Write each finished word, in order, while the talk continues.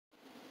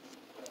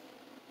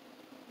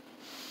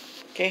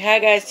Okay, hi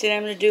guys, today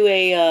I'm going to do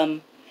a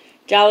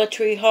Dollar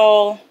Tree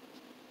haul.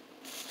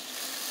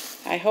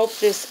 I hope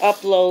this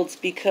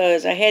uploads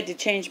because I had to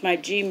change my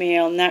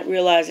Gmail, not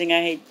realizing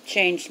I had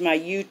changed my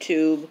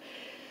YouTube.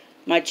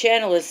 My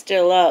channel is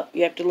still up.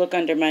 You have to look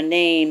under my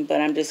name, but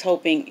I'm just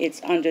hoping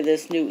it's under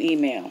this new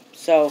email.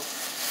 So,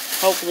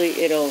 hopefully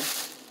it'll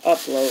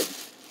upload.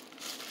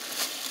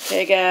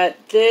 Okay, I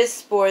got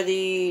this for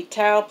the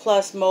Tile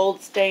Plus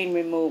Mold Stain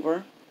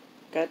Remover.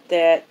 Got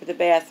that for the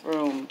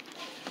bathroom.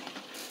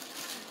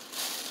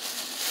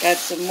 Got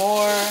some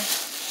more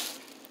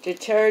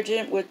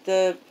detergent with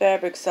the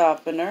fabric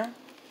softener.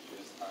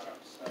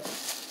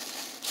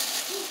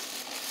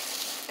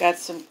 Got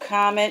some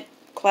Comet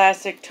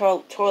Classic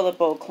Toilet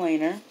Bowl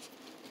Cleaner.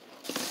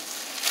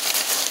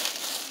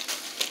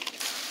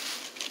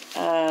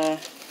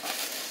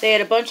 They had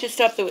a bunch of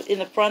stuff that was in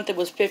the front that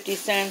was 50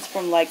 cents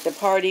from like the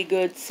party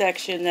goods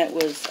section that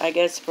was, I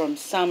guess, from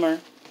summer.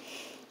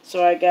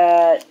 So I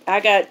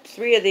got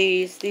 3 of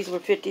these. These were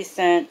 50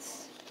 cents.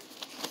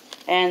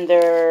 And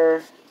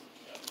they're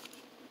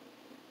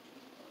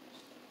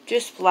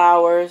just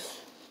flowers.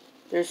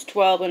 There's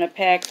 12 in a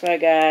pack, so I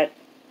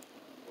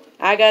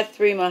got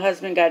 3, my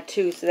husband got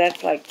 2, so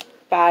that's like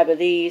 5 of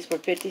these for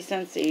 50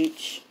 cents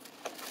each.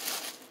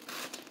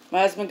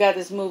 My husband got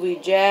this movie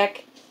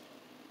Jack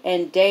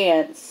and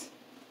Dance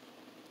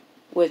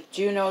with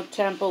Juno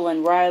Temple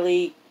and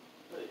Riley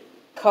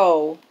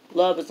Coe.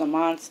 Love is a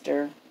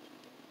Monster.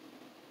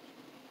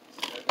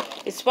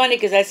 It's funny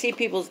because I see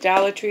people's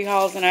Dollar Tree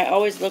hauls and I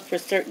always look for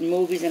certain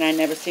movies and I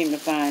never seem to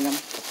find them.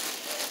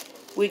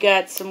 We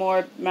got some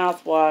more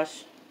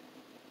mouthwash.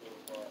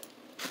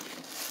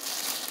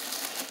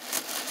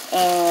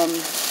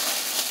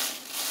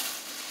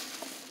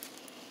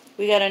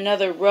 We got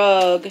another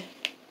rug.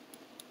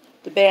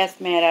 The bath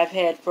mat I've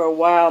had for a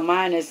while.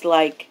 Mine is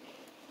like,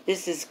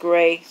 this is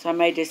gray, so I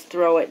may just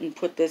throw it and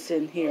put this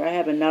in here. I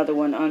have another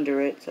one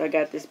under it. So I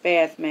got this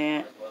bath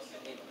mat.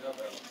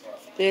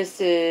 This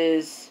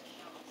is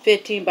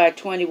 15 by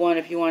 21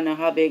 if you want to know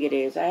how big it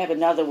is. I have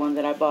another one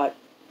that I bought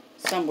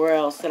somewhere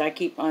else that I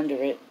keep under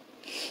it.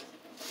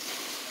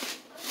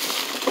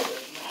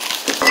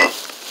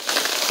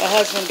 My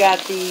husband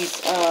got these,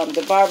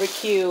 the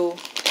barbecue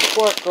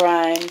pork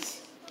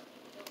grinds.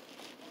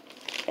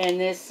 And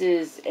this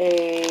is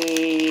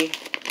I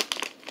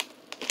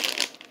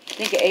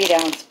think an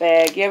 8-ounce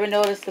bag. You ever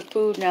notice the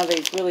food now that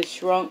it's really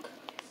shrunk?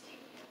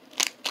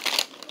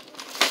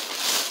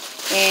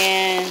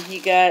 And he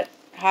got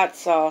hot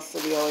sauce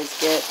that we always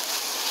get.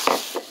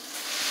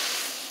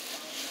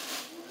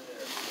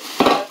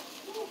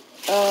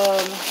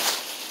 Let's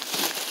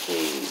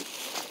see.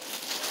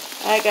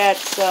 I got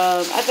some,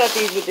 I thought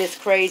these were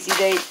just crazy.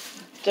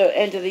 The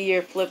end of the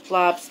year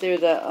flip-flops. They're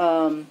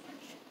the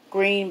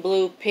green,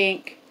 blue,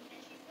 pink.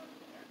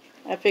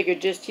 I figured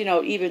just, you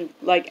know, even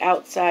like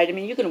outside. I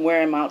mean, you can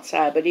wear them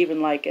outside, but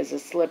even like as a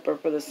slipper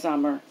for the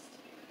summer.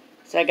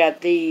 So I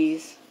got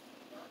these.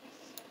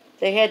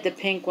 They had the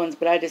pink ones,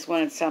 but I just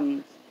wanted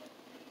some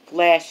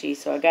flashy,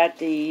 so I got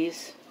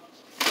these.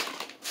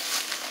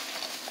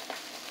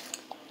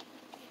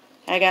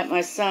 I got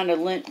my son a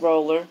lint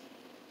roller.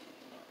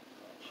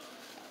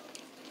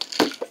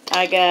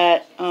 I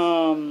got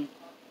some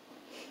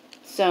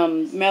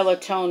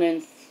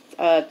melatonin,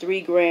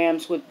 3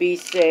 grams with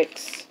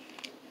B6.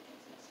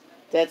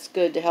 That's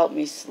good to help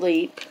me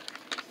sleep.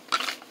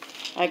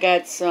 I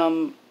got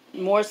some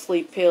more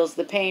sleep pills,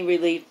 the pain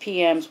relief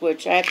PMs,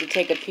 which I have to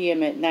take a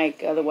PM at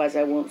night, otherwise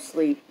I won't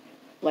sleep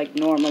like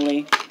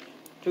normally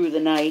through the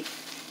night.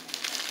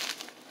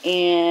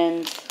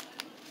 And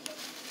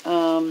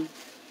I'm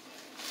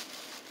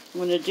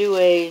gonna do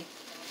I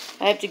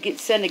have to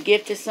send a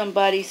gift to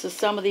somebody, so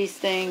some of these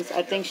things,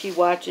 I think she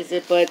watches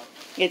it, but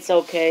it's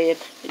okay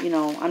if, you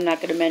know, I'm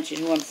not gonna mention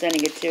who I'm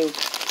sending it to.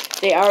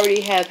 They already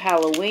have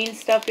Halloween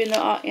stuff in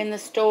the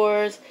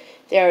stores.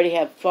 They already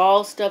have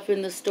fall stuff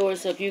in the store.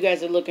 So if you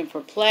guys are looking for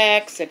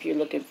plaques, if you're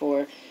looking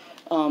for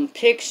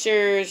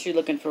pictures, you're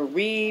looking for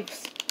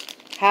wreaths,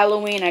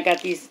 Halloween, I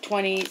got these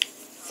 20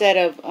 set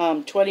of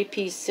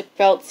 20-piece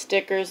felt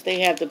stickers. They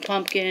have the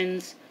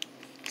pumpkins,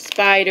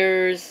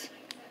 spiders,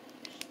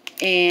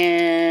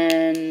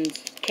 and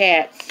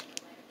cats.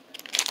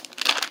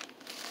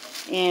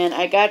 And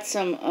I got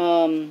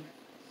some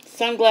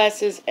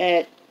sunglasses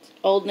at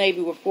Old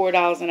Navy were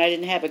 $4, and I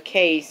didn't have a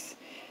case.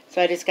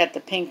 So I just got the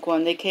pink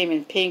one. They came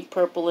in pink,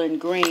 purple, and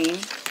green.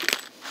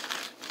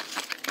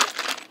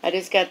 I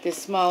just got this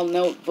small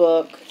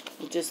notebook.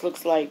 It just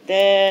looks like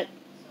that.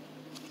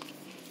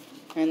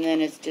 And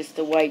then it's just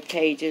the white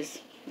pages.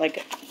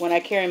 Like when I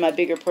carry my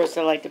bigger purse,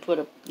 I like to put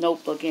a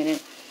notebook in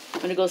it.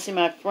 I'm going to go see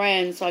my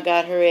friend. So I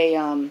got her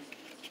a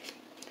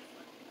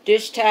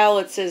dish towel.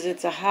 It says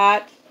it's a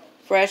hot,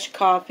 fresh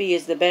coffee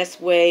is the best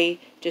way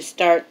to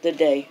start the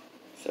day.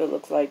 So it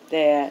looks like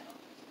that.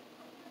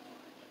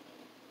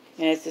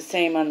 And it's the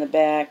same on the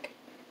back.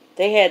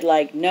 They had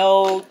like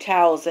no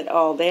towels at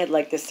all. They had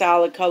like the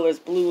solid colors,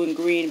 blue and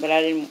green, but I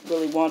didn't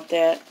really want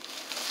that.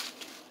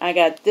 I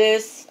got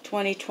this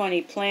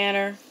 2020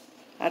 planner.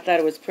 I thought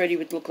it was pretty. It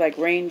would look like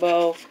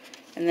rainbow.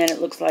 And then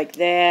it looks like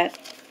that.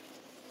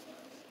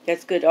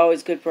 That's good,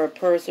 always good for a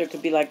purse, or it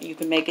could be like, you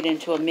can make it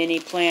into a mini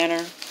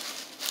planner.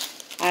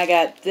 I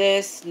got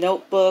this,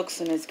 notebooks,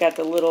 and it's got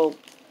the little,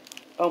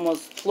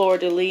 almost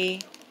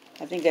fleur-de-lis.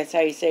 I think that's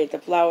how you say it. The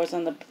flowers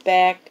on the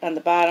back, on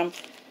the bottom,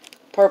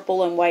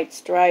 purple and white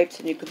stripes,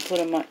 and you can put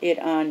it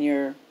on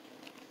your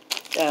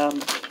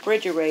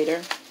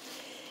refrigerator.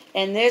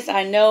 And this,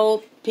 I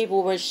know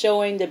people were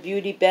showing the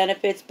beauty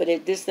benefits, but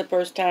this is the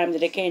first time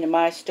that it came to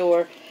my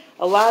store.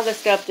 A lot of the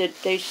stuff that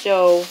they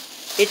show,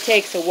 it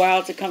takes a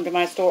while to come to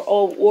my store,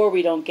 or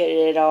we don't get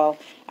it at all.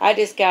 I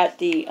just got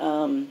the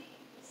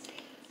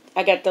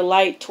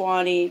Light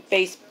 20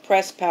 face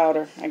press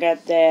powder. I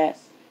got that.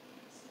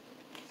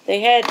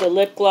 They had the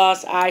lip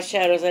gloss,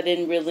 eyeshadows I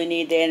didn't really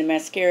need. They had the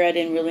mascara I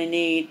didn't really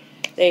need.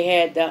 They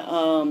had the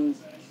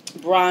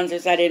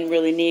bronzers I didn't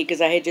really need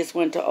because I had just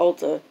went to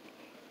Ulta.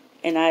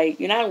 And I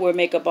wear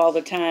makeup all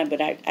the time,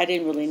 but I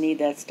didn't really need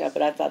that stuff.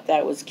 But I thought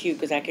that was cute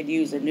because I could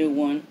use a new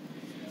one.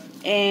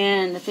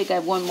 And I think I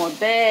have one more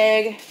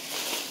bag.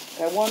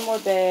 Got one more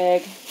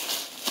bag.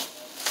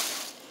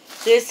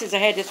 This is, I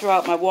had to throw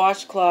out my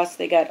washcloths.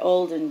 They got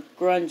old and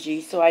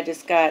grungy, so I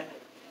just got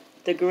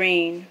the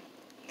green.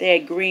 They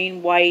had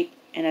green, white,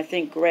 and I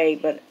think gray,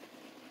 but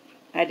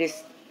I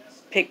just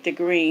picked the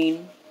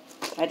green.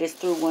 I just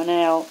threw one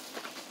out.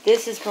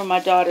 This is for my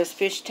daughter's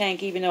fish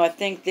tank, even though I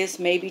think this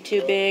may be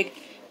too big.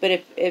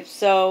 But if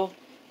so,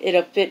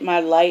 it'll fit my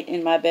light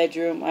in my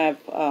bedroom. I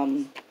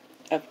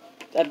have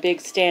a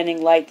big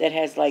standing light that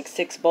has like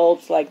 6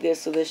 bulbs like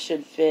this, so this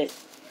should fit.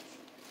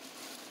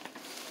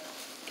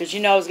 Because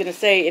I was going to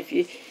say,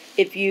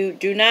 if you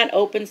do not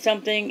open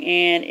something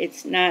and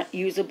it's not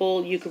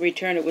usable, you can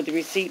return it with the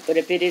receipt. But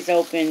if it is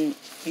open,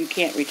 you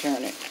can't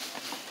return it.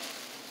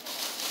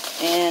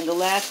 And the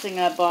last thing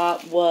I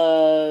bought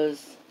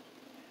was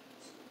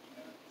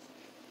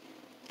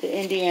the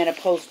Indiana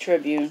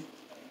Post-Tribune,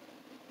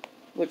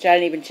 which I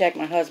didn't even check.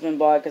 My husband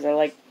bought because I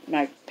like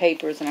my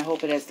papers and I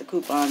hope it has the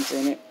coupons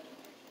in it.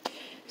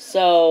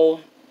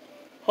 So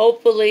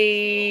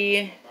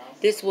hopefully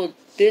this will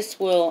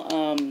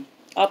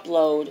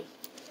upload.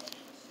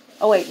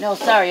 Oh wait, no,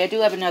 sorry, I do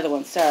have another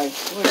one. Sorry,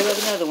 I do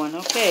have another one.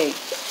 Okay,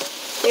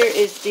 here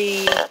is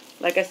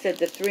like I said,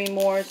 the 3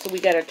 more. So we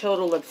got a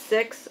total of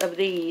 6 of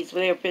these.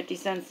 They were 50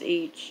 cents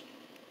each.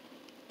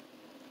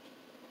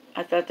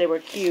 I thought they were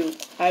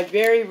cute. I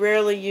very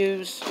rarely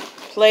use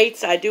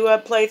plates. I do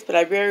have plates, but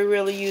I very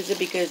rarely use it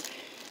because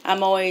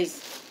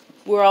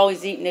we're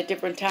always eating at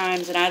different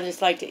times, and I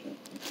just like to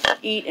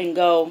eat and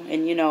go,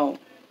 and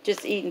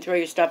just eat and throw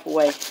your stuff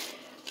away.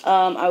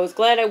 I was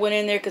glad I went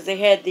in there because they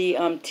had the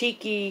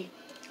tiki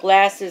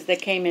glasses that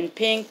came in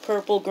pink,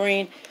 purple,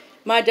 green.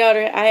 My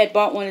daughter, I had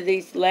bought one of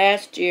these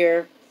last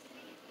year,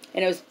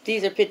 and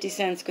these are 50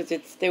 cents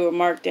because they were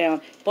marked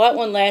down. Bought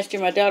one last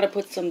year. My daughter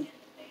put some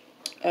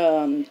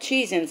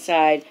cheese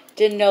inside.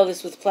 Didn't know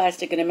this was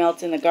plastic and it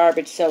melts in the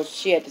garbage, so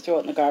she had to throw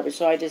it in the garbage.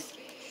 So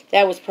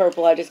that was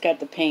purple. I just got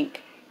the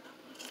pink.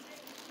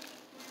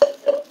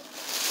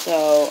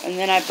 So, and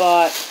then I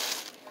bought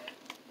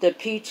the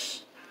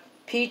peach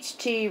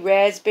tea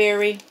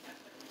raspberry.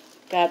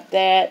 Got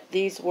that.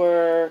 These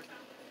were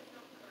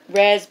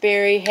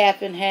raspberry,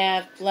 half and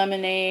half,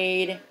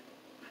 lemonade,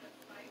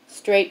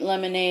 straight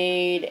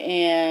lemonade,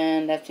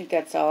 and I think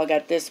that's all. I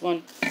got this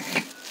one.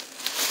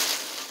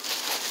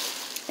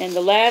 And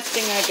the last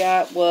thing I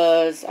got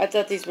was, I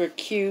thought these were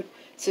cute.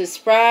 So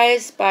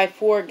Surprise by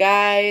 4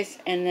 Guys,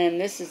 and then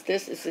this is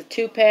a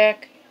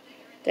 2-pack.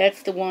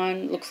 That's the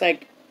one. Looks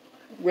like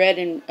red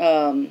and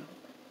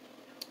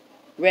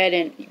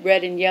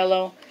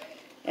yellow,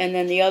 and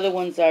then the other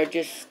ones are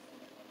just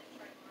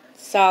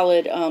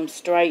solid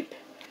stripe.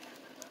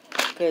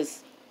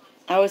 Because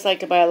I always like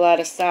to buy a lot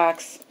of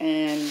socks,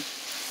 and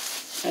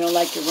I don't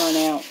like to run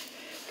out.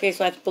 Okay,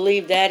 so I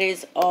believe that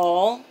is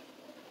all.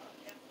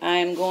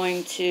 I'm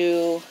going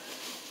to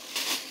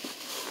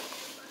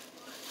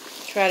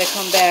try to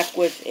come back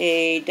with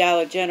a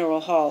Dollar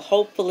General haul.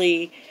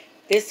 Hopefully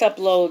this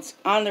uploads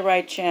on the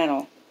right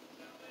channel.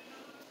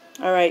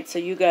 Alright, so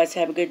you guys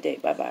have a good day.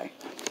 Bye-bye.